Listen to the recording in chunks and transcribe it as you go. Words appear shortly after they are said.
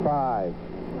5,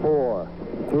 4,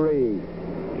 3,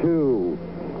 2,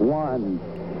 1,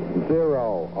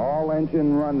 0. All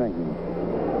engine running.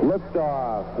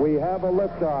 Liftoff. We have a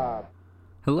liftoff.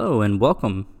 Hello and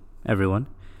welcome, everyone.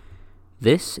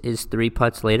 This is Three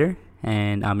Putts Later,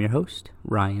 and I'm your host,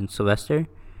 Ryan Sylvester,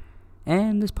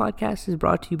 and this podcast is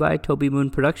brought to you by Toby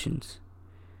Moon Productions.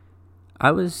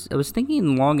 I was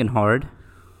thinking long and hard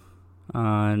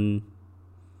on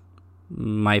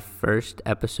my first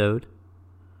episode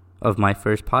of my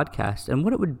first podcast and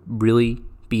what it would really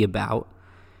be about,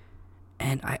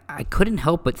 and I couldn't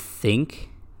help but think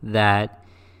that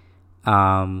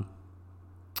that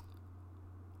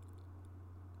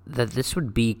this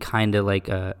would be kind of like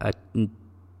a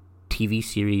TV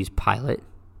series pilot,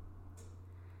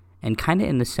 and kind of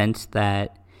in the sense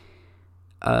that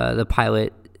the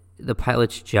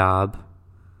pilot's job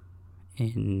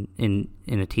in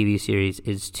a TV series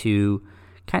is to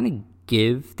kind of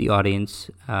give the audience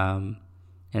in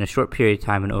a short period of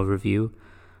time an overview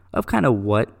of kind of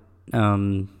what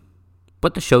the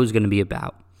show is going to be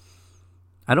about.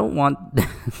 I don't want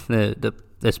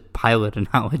this pilot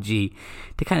analogy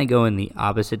to kind of go in the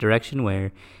opposite direction,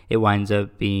 where it winds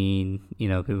up being,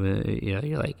 people,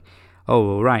 you're like, oh,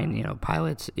 well, Ryan,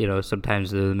 pilots,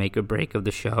 sometimes they're the make or break of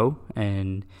the show,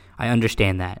 and I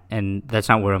understand that, and that's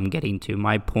not where I'm getting to.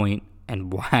 My point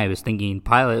and why I was thinking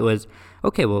pilot was,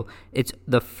 okay, well, it's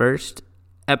the first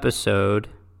episode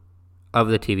of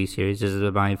the TV series. This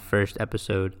is my first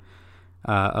episode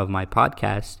of my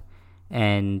podcast,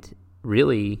 and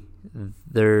really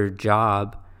their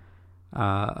job,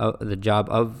 the job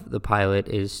of the pilot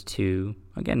is to,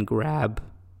 again, grab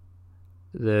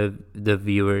the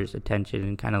viewer's attention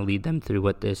and kind of lead them through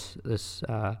what this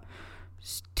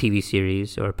TV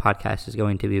series or podcast is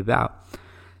going to be about.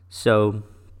 So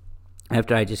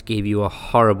after I just gave you a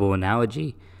horrible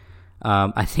analogy,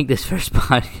 I think this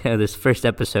first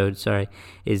episode,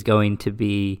 is going to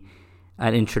be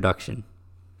an introduction,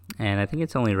 and I think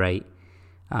it's only right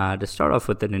to start off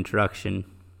with an introduction,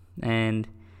 and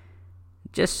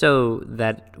just so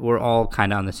that we're all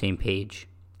kind of on the same page.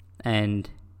 And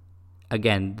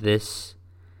again, the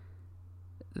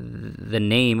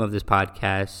name of this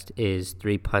podcast is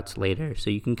Three Putts Later, so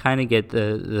you can kind of get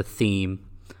the theme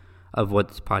of what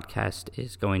this podcast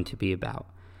is going to be about.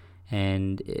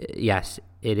 And yes,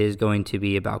 it is going to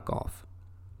be about golf,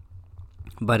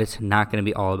 but it's not going to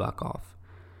be all about golf.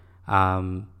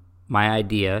 My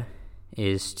idea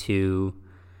is to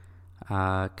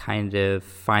kind of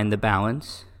find the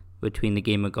balance between the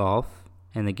game of golf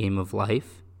and the game of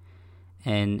life,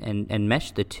 and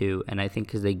mesh the two. And I think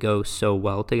because they go so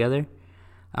well together,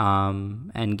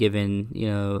 and given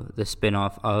the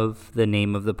spin-off of the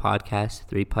name of the podcast,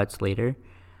 Three Putts Later,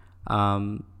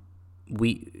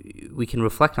 we can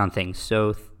reflect on things.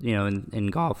 So in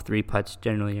golf, three putts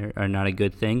generally are not a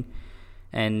good thing,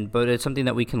 but it's something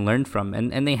that we can learn from,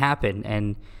 and they happen,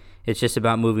 and it's just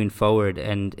about moving forward.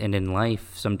 And in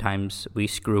life, sometimes we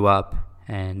screw up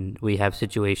and we have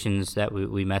situations that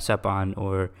we mess up on,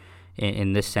 or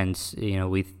in this sense,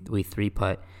 we three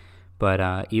putt.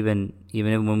 But even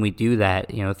when we do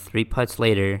that, three putts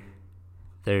later,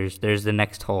 there's the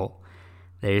next hole.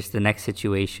 There's the next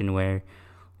situation where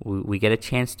we get a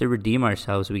chance to redeem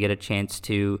ourselves. We get a chance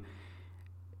to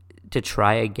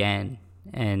try again,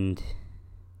 and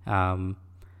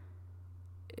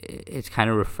it's kind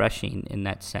of refreshing in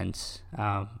that sense.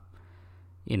 Everyone,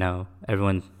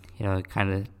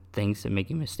 kind of thinks that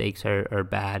making mistakes are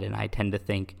bad, and I tend to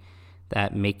think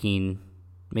that making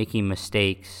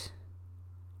mistakes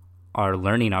are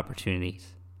learning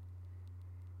opportunities.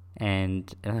 And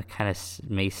it kind of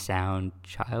may sound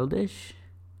childish,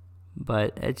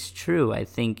 but it's true. I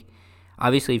think,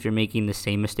 obviously, if you're making the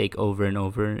same mistake over and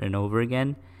over and over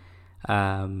again,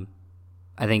 I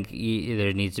think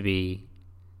there needs to be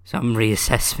some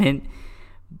reassessment.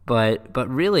 But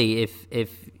really,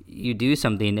 if you do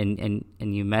something and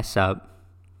you mess up,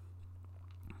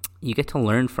 you get to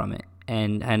learn from it,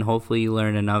 and hopefully you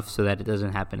learn enough so that it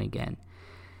doesn't happen again.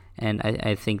 And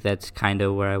I think that's kind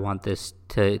of where I want this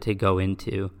to go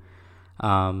into,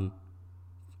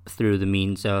 through the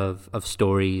means of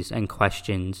stories and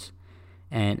questions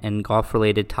and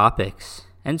golf-related topics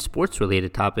and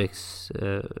sports-related topics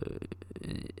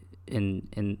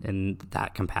in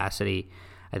that capacity,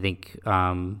 I think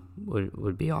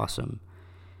would be awesome.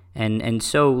 And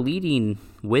so leading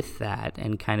with that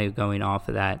and kind of going off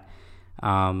of that,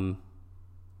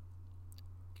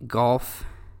 golf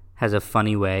has a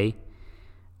funny way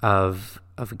of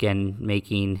again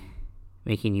making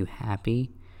you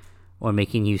happy or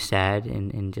making you sad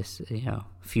in just a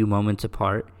few moments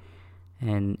apart.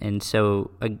 And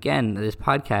so, again, this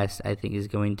podcast, I think, is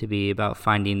going to be about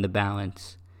finding the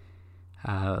balance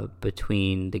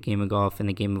between the game of golf and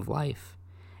the game of life.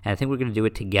 And I think we're going to do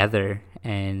it together,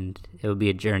 and it'll be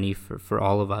a journey for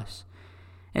all of us.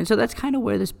 And so that's kind of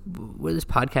where this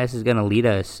podcast is going to lead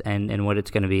us, and what it's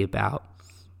going to be about.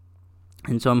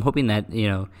 And so I'm hoping that,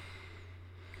 you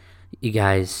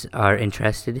guys are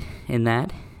interested in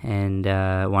that and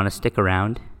want to stick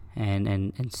around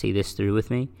and see this through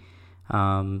with me.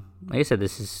 Like I said,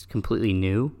 this is completely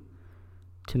new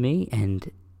to me, and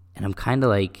I'm kind of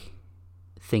like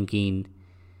thinking,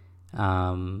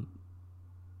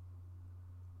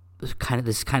 this is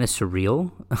kind of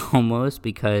surreal almost,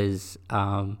 because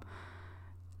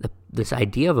this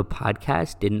idea of a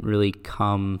podcast didn't really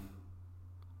come.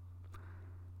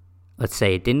 Let's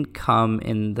say it didn't come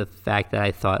in the fact that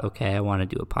I thought, okay, I want to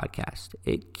do a podcast.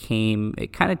 It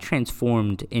kind of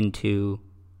transformed into,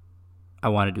 I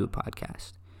want to do a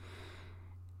podcast.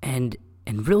 And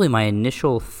really my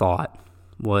initial thought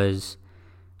was,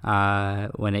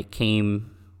 when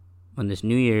this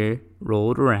new year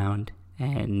rolled around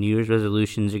and New Year's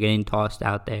resolutions are getting tossed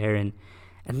out there, and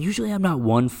usually I'm not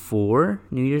one for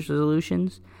New Year's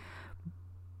resolutions.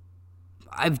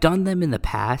 I've done them in the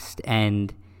past,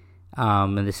 and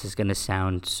this is going to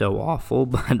sound so awful,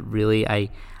 but really I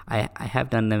have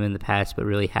done them in the past, but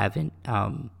really haven't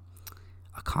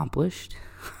accomplished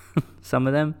some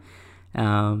of them.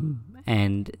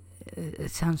 And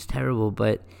it sounds terrible,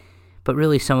 but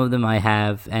really some of them I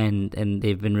have, and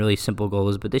they've been really simple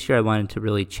goals. But this year I wanted to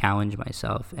really challenge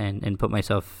myself and put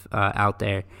myself out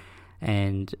there.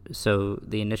 And so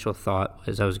the initial thought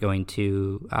was I was going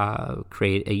to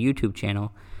create a YouTube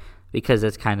channel, because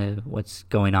that's kind of what's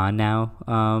going on now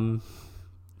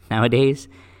nowadays.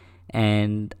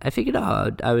 And I figured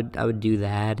I would do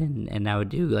that, and I would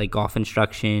do like golf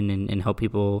instruction and help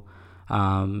people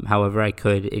however I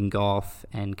could in golf,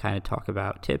 and kind of talk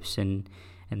about tips and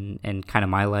kind of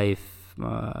my life,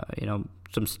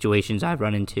 some situations I've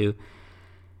run into.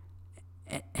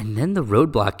 And then the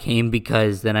roadblock came,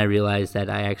 because then I realized that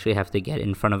I actually have to get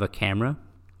in front of a camera.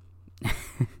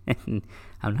 And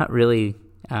I'm not really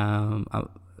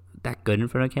that good in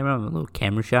front of a camera. I'm a little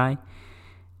camera shy.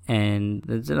 And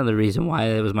that's another reason why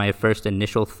it was my first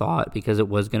initial thought, because it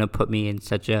was going to put me in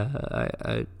such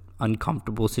a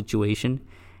uncomfortable situation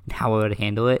and how I would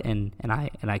handle it. And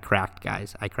I cracked,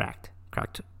 guys. I cracked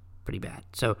pretty bad.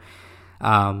 So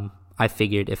I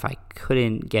figured if I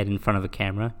couldn't get in front of a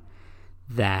camera,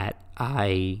 that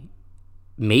I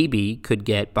maybe could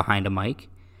get behind a mic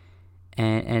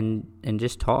and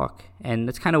just talk. And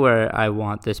that's kind of where I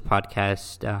want this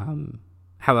podcast,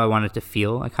 how I want it to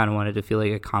feel. I kind of wanted to feel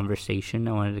like a conversation.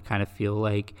 I wanted to kind of feel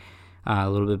like a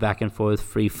little bit back and forth,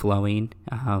 free flowing,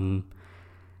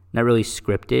 not really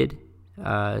scripted.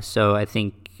 So I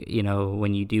think,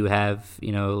 when you do have,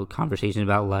 conversations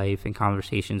about life and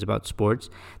conversations about sports,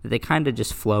 that they kind of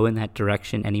just flow in that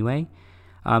direction anyway.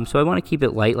 So I want to keep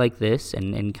it light like this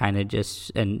and kind of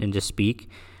just speak.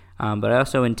 But I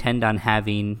also intend on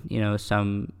having,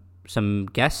 some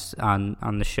guests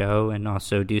on the show, and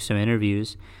also do some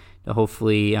interviews to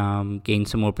hopefully gain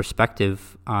some more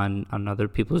perspective on other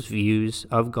people's views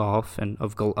of golf and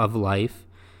of life,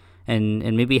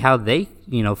 and maybe how they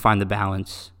find the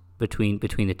balance between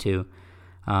the two,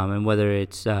 and whether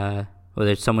it's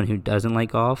someone who doesn't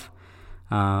like golf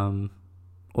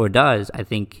or does. I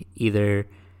think either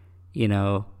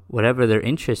whatever their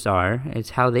interests are,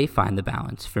 it's how they find the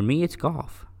balance. For me, it's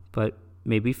golf, but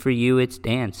maybe for you it's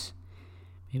dance.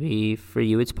 Maybe for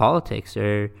you it's politics,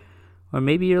 or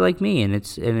maybe you're like me and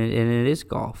it is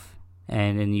golf,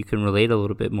 and you can relate a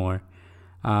little bit more.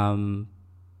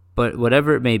 But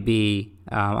whatever it may be,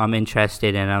 I'm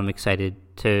interested, and I'm excited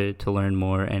to learn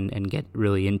more and get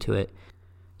really into it.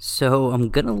 So I'm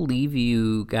gonna leave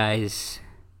you guys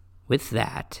with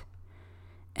that,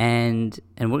 and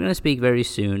we're gonna speak very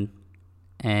soon,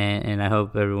 and I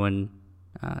hope everyone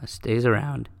stays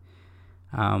around.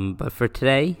 But for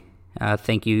today,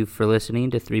 thank you for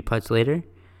listening to 3 Putts Later,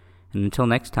 and until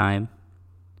next time,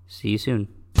 see you soon.